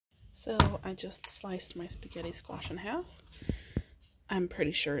So I just sliced my spaghetti squash in half. I'm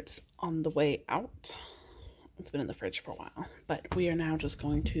pretty sure it's on the way out. It's been in the fridge for a while, but we are now just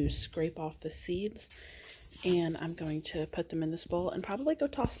going to scrape off the seeds, and I'm going to put them in this bowl and probably go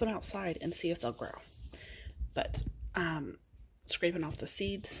toss them outside and see if they'll grow. But scraping off the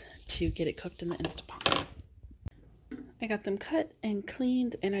seeds to get it cooked in the Instapot. I got them cut and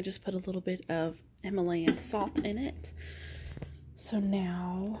cleaned, and I just put a little bit of Himalayan salt in it. So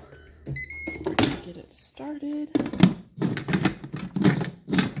now we're going to get it started. We're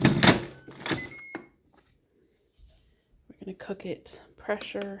going to cook it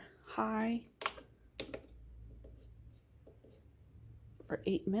pressure high for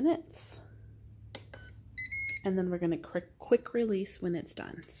 8 minutes. And then we're going to quick release when it's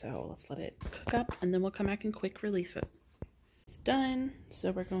done. So let's let it cook up, and then we'll come back and quick release it. It's done,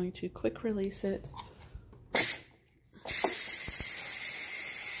 so we're going to quick release it.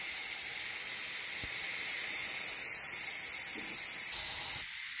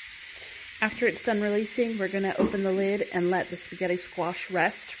 After it's done releasing, we're going to open the lid and let the spaghetti squash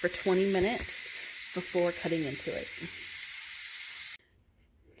rest for 20 minutes before cutting into it.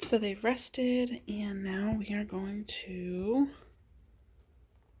 So they've rested, and now we are going to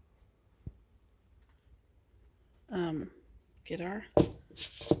get our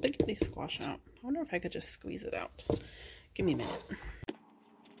spaghetti squash out. I wonder if I could just squeeze it out. Give me a minute.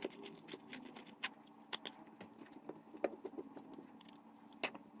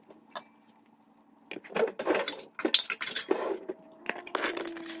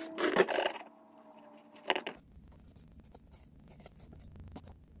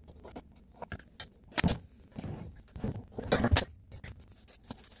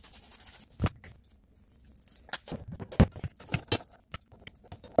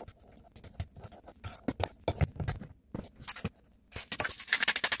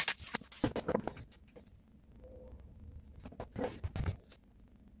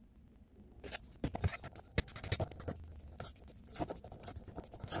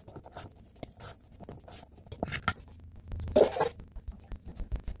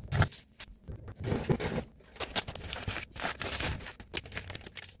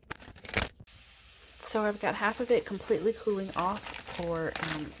 So I've got half of it completely cooling off for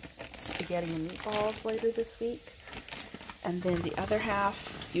spaghetti and meatballs later this week. And then the other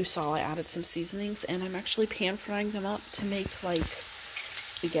half, you saw I added some seasonings, and I'm actually pan frying them up to make like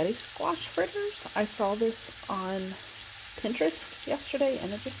spaghetti squash fritters. I saw this on Pinterest yesterday,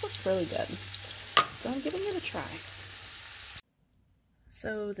 and it just looks really good. So I'm giving it a try.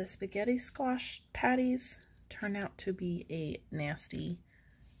 So the spaghetti squash patties turn out to be a nasty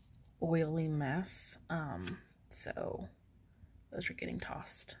oily mess, so those are getting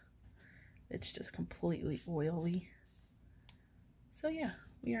tossed. It's just completely oily. So yeah,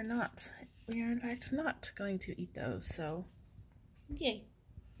 we are in fact not going to eat those, so yay.